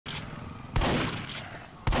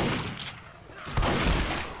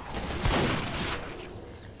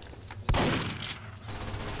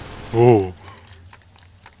Oh.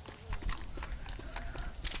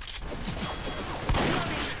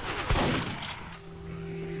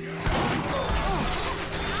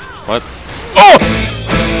 What? Oh!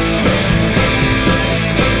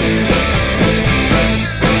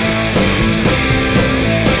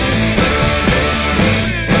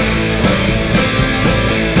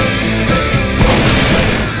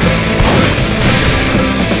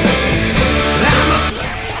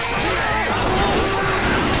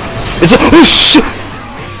 It's a oh shit!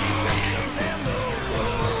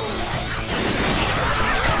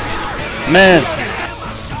 Man!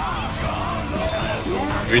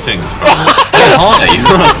 Greetings, bro.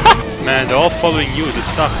 Hi! Man, they're all following you, this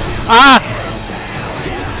sucks. Ah!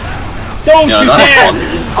 Don't Yeah, you that's dare! fun.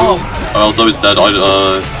 Oh! I was always dead,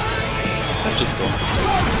 Let's just go.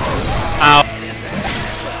 Ow!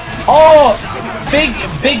 Oh! Big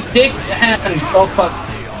dick hand. Oh fuck.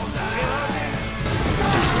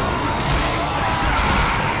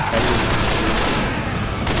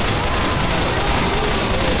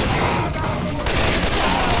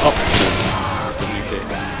 Oh!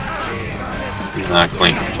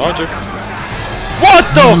 clean. Charger. What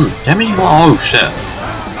the? Get me? Oh shit.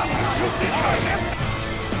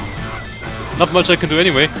 Not much I can do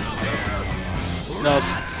anyway. Now,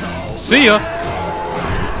 see ya!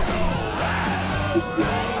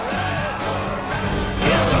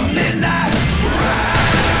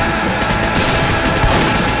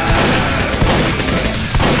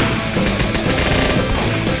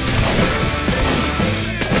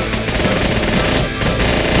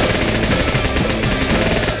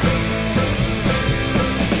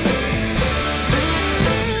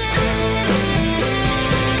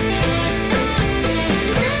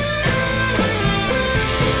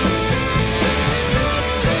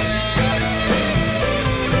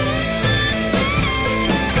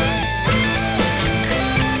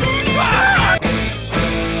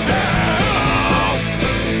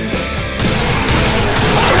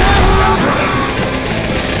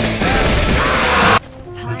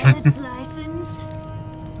 License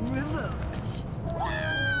revoked.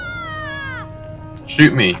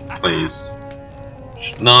 Shoot me, please.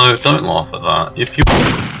 No, don't laugh at that. If you.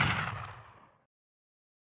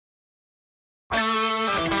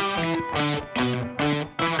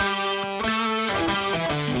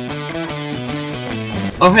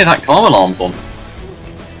 Oh hey, that car alarm's on.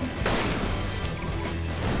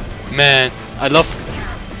 Man, I love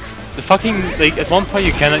the fucking, like, at one point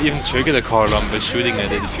you cannot even trigger the car alarm by shooting at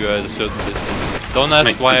it if you are at a certain distance. Don't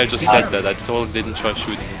ask why I just said that, I totally didn't try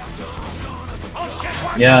shooting it.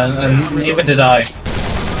 Yeah, and neither did I.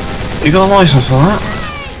 You got a license for that?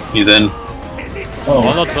 He's in. Oh.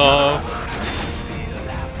 Molotov!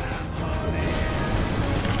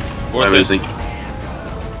 Where is he?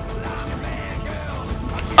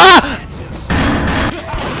 Ah!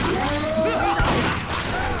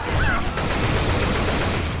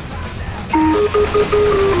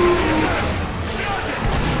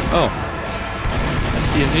 Oh, I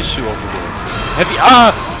see an issue over there. Heavy.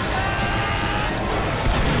 Ah!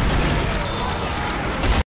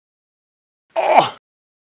 Oh!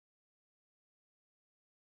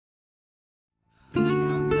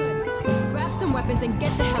 Sounds good. Just grab some weapons and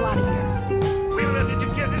get the hell out of here. We're ready to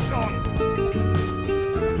get it on.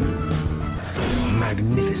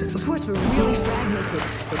 Magnificent. Of course, we're really fragmented.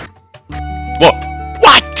 What?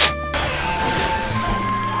 What?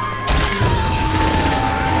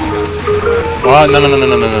 Oh, no,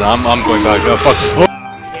 I'm going back. Oh, fuck. Oh. I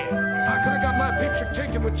could have got my picture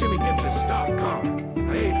taken with Jimmy Gibbs' stock car. I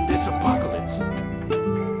hate this apocalypse.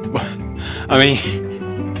 I mean,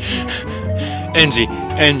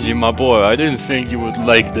 Angie, my boy, I didn't think you would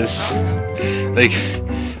like this. Like,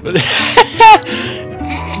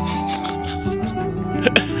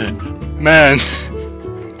 man.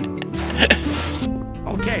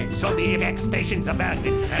 Okay, so the AVX station's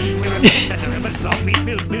abandoned, and we're in the center of a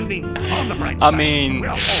zombie-filled building. On the bright side, I mean, we're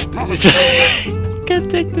all probably I can't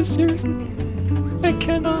take this seriously. I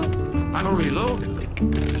cannot. I'm a reload.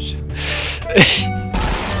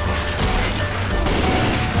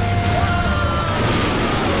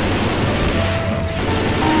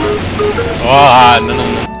 Oh, no.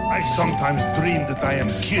 I sometimes dream that I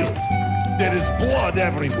am killed. There is blood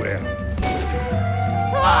everywhere.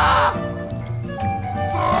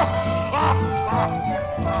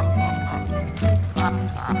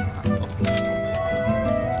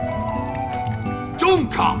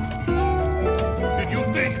 Stormkas! Did you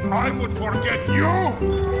think I would forget you?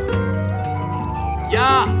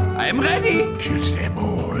 Yeah, I'm ready. Kill them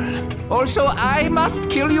all. Also, I must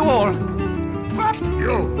kill you all. Fuck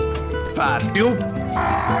you! Fuck you.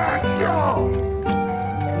 Fuck you!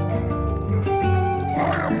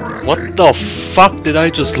 What the fuck did I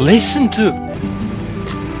just listen to?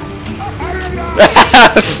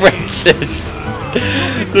 Francis!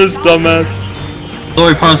 This dumbass.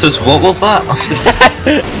 Sorry, Francis, what was that?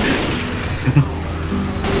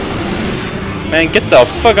 Man, get the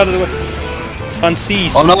fuck out of the way.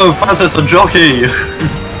 Francis. Oh no, Francis, a jockey!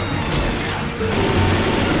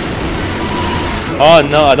 Oh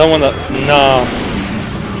no, I don't wanna. No.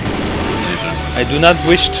 I do not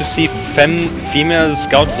wish to see female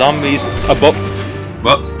scout zombies above.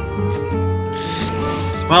 What?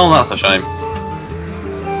 Well, that's a shame.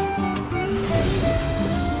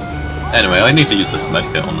 Anyway, I need to use this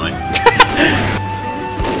medkit on me.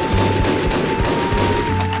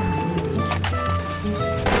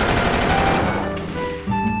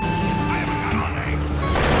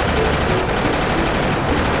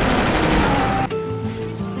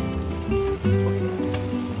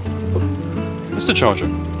 Mr. Charger.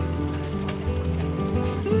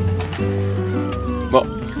 Well,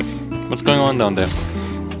 what's going on down there?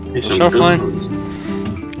 Rochelle fine?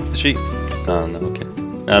 Is she? Oh no, okay.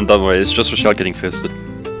 And don't worry, it's just Rochelle getting fisted.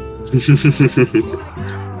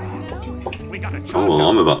 Oh,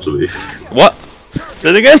 I'm about to be. What? Say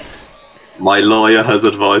it again? My lawyer has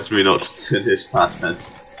advised me not to finish that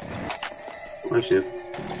sentence. There she is.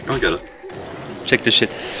 Go get her. Check this shit.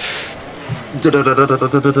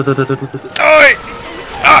 Die!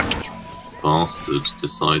 Fuck! Bastard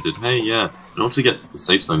decided, hey, yeah, in order to get to the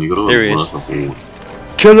safe zone, you gotta alert a horde.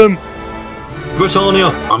 Kill him! Britannia!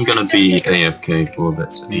 I'm gonna be AFK for a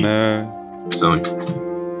bit to eat. No. So.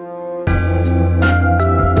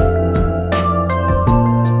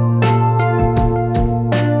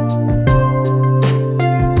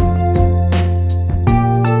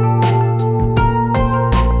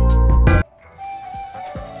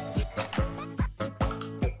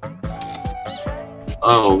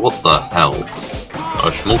 Oh, what the hell? A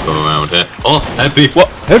schmulker around here. Oh, heavy! What?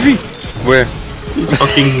 Heavy? Where? He's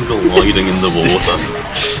fucking gliding in the water.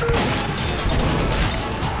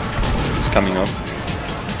 It's coming up.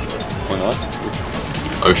 Or not?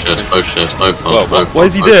 Oh shit, oh shit, oh fuck, Whoa, oh fuck, why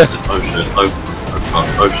is he oh there? Shit, oh shit, oh fuck,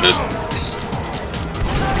 oh shit.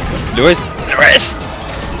 Lewis? Lewis!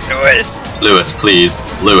 Lewis! Lewis, please.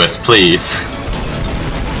 Lewis, please.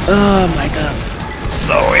 Oh my god.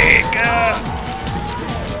 So weak.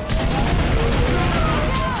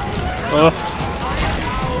 Oh.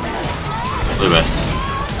 Lewis.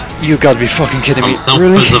 You gotta be fucking kidding me. Some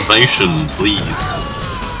Really? self-preservation, please.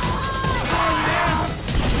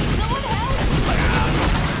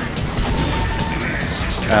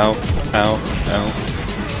 Ow, ow, ow.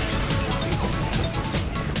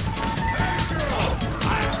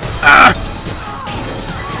 Ah!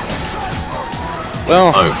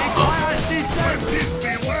 Well, Oh, fuck.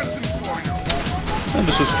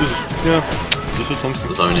 this is something.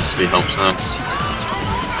 The zone needs to be helped next.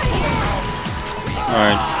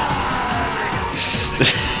 Alright.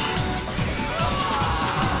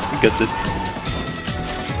 Get this.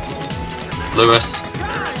 Lewis.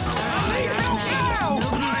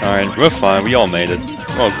 Alright, we're fine, we all made it.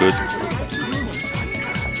 We're all good.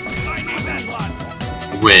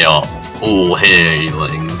 We are all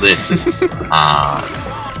healing. This is hard.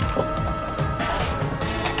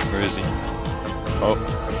 Where is he? Oh.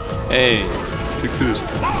 Hey, take this.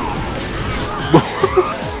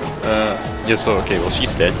 Yeah, so, okay, well,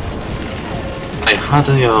 she's dead. I had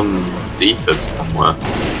a, defib somewhere.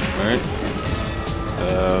 Alright.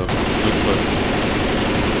 Look for...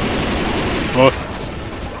 Oh!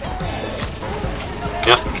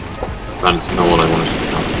 Yeah. That is not what I wanted to do.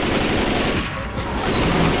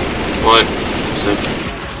 Right, sick.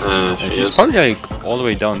 She She's is. probably like all the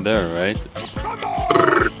way down there, right?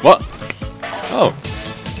 What? Oh,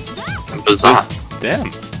 Bizarre. damn.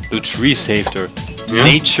 The tree saved her. Yeah.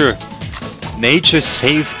 Nature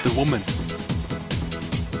saved the woman.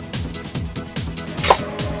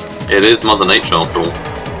 It is Mother Nature after all.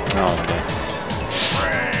 Oh, okay.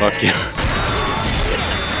 Fuck you.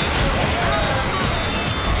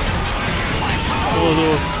 Oh no.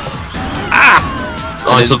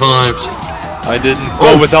 I survived. I didn't.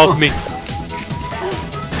 Go without me.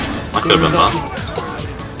 I could have been that.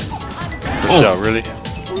 Oh, really?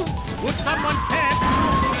 Would someone help?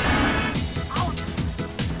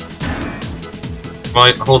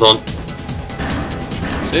 Right, hold on.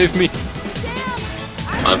 Save me.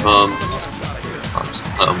 I've just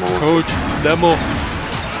let them all. Coach, Demo.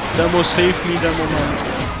 Demo, save me, Demo, man.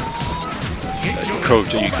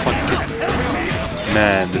 Coach, are you fucking kidding me?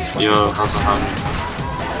 Man, this fucking... Yo, how's it happening?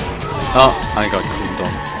 Oh, I got cooled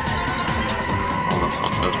on. Oh, that's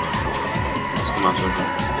not good. What's the matter with it?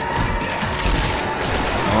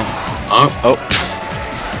 Oh. Oh, Oh.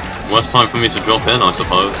 Worst time for me to drop in, I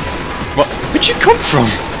suppose. What? Where'd you come from?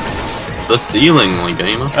 The ceiling, my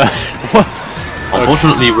gamer. What?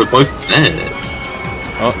 Unfortunately, we're both dead.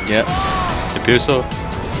 Oh, yeah. It appears so.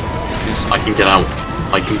 I can get out.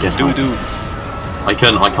 I can get out. Do. I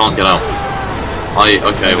can't get out.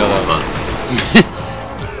 Okay, well,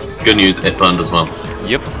 Good news, it burned as well.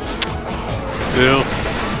 Yep. Bill.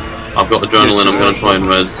 I've got adrenaline, I'm gonna try and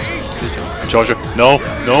res. Charger. No.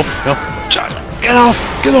 Charger. Get off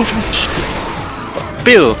him.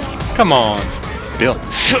 Bill. Come on. Bill.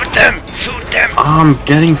 Shoot them. I'm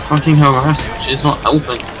getting fucking harassed. She's not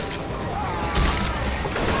helping.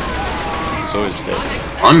 So is dead.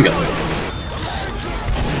 I'm going.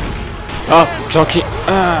 Oh, Jockey.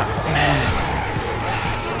 Man.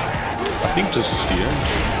 I think this is the end.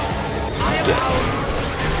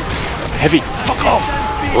 Heavy. Fuck off.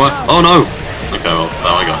 What? Oh no. Okay, well,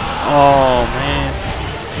 there I go. Oh man.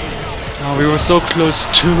 Oh, we were so close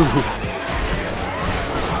too.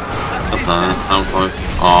 Okay, how close?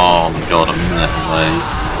 Oh my god, I'm in that way.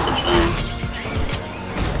 What a shame.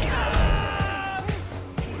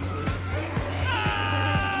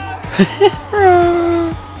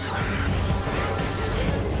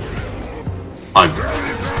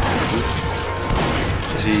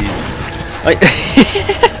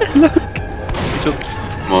 Look! He's just...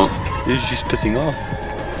 What? He's just pissing off.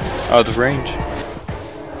 Out of range.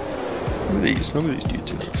 Look at these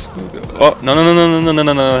dudes. Oh, no,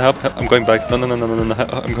 help, I'm going back. No, I'm going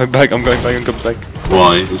back.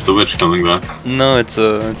 Why? Is the witch coming back? No, it's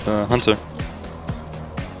a hunter.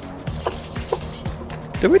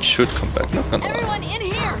 The witch should come back, not gonna lie. Everyone in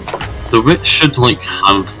here! The witch should, like,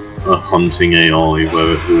 have a hunting AI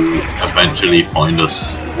where it will eventually find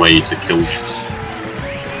us way to kill.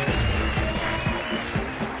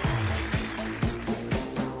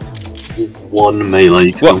 One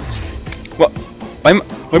melee kill. What? I'm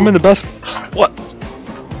in the bathroom. What?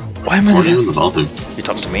 Why am I Why are you in the bathroom? You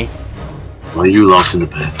talk to me. Why are you locked in the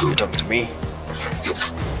bathroom? You talk to me.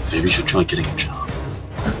 Maybe you should try getting a job.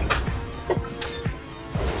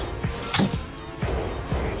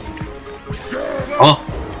 Oh!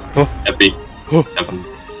 Heavy. Heaven.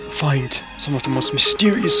 Find some of the most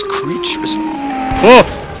mysterious creatures. Oh!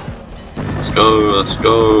 Let's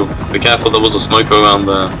go. Be careful, there was a smoker around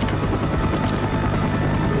there.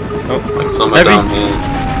 Oh, like somewhere down here.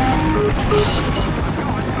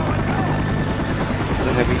 Is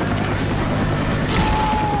that heavy?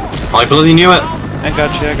 I bloody knew it! I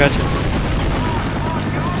got you.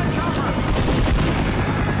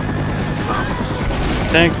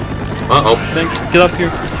 Tank! Uh-oh. Tank, get up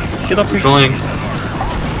here! I'm trying.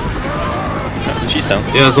 She's down.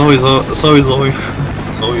 Yeah, Zoe.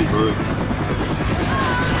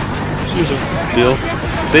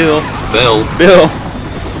 Bill.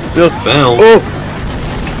 Oh!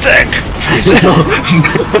 Tank!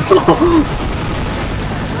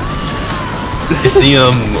 You see,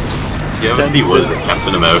 you ever see, what is it,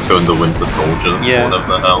 Captain America and the Winter Soldier? Yeah.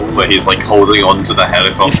 Whatever the hell, where he's like holding onto the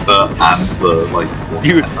helicopter and the, like,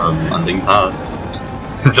 landing pad.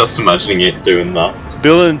 Just imagining it doing that.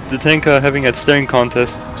 Bill and the tank are having a staring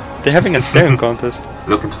contest. They're having a staring contest.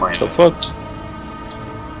 Look into my The fuck?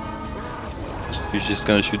 You're just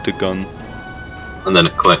gonna shoot the gun. And then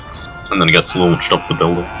it clicks, and then it gets launched off the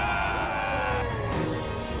building.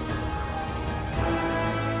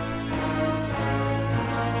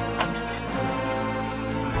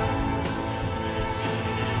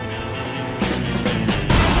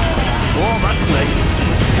 Oh, that's nice.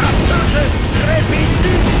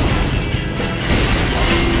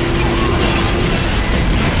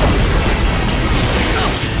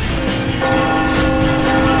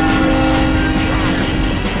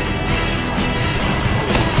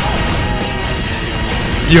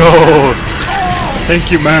 Yo! Thank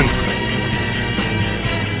you, man.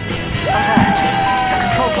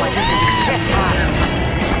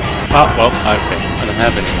 Ah, well, okay. I don't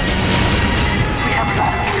have any.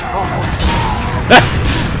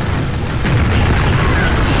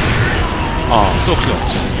 Oh, so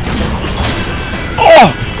close.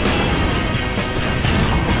 Oh!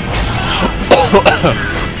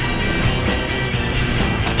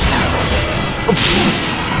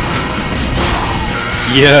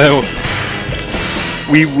 Yeah,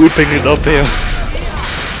 we whipping it up here.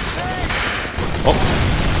 Oh.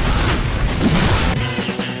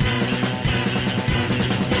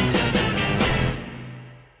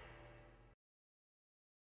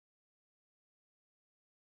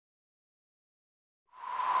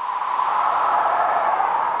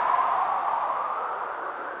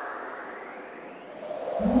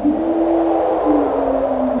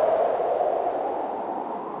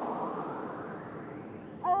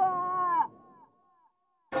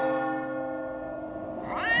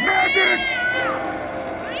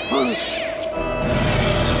 Oh!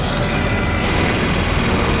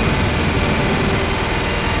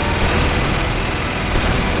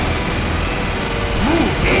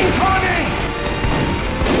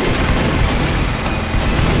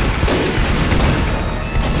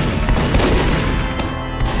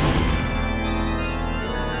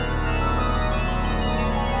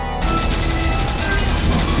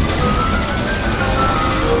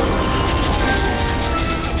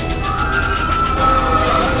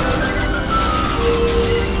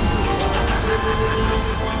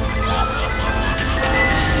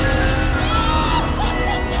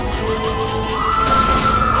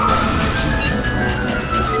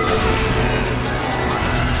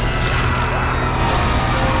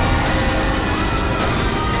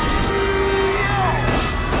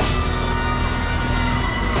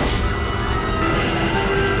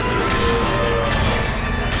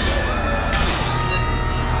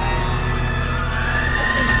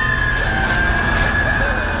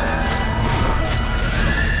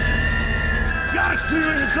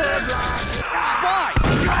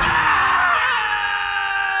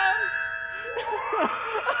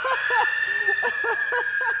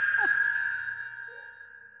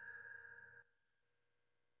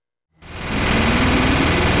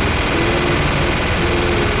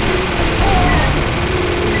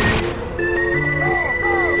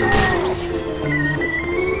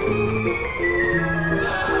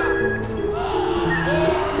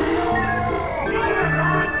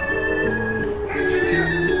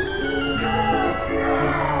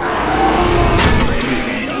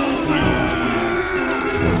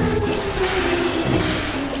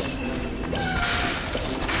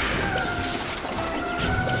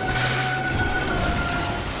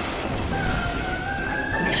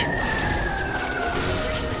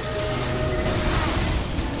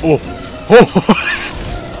 Oh!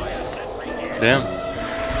 Damn.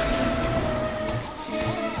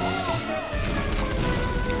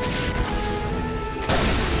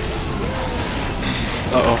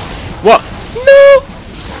 Uh-oh. What? No!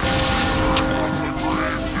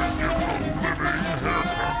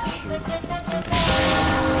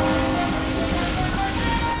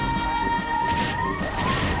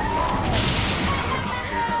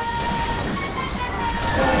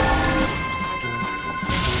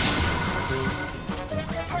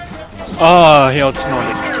 Ah, he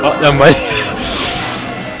outsmarted me. Oh, never mind.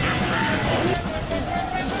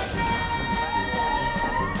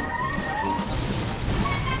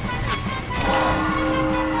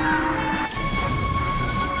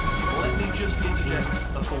 Let me just interject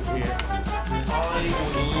a thought here. I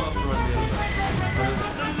would love to run the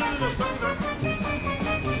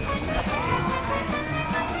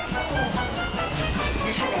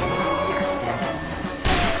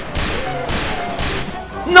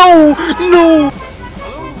No! No!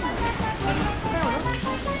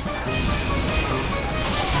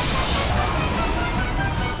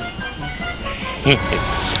 You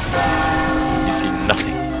see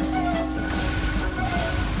nothing.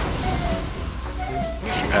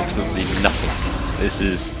 Absolutely nothing. This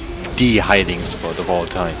is the hiding spot of all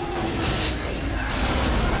time.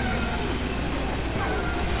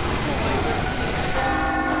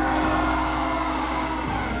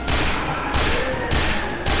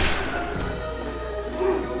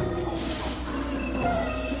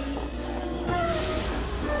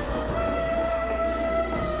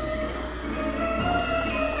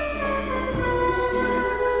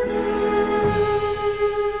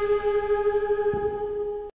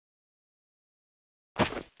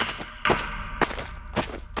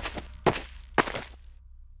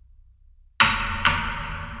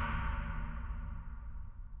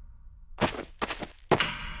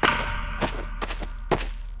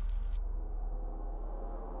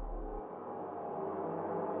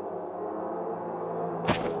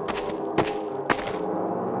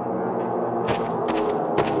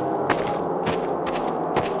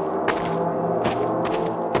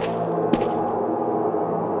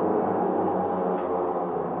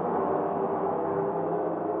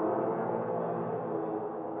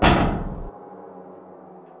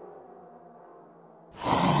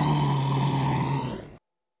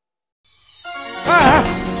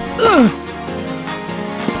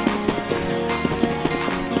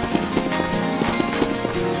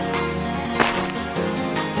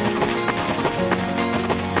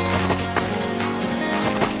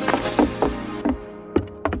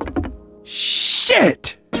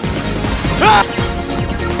 Shit! Ah!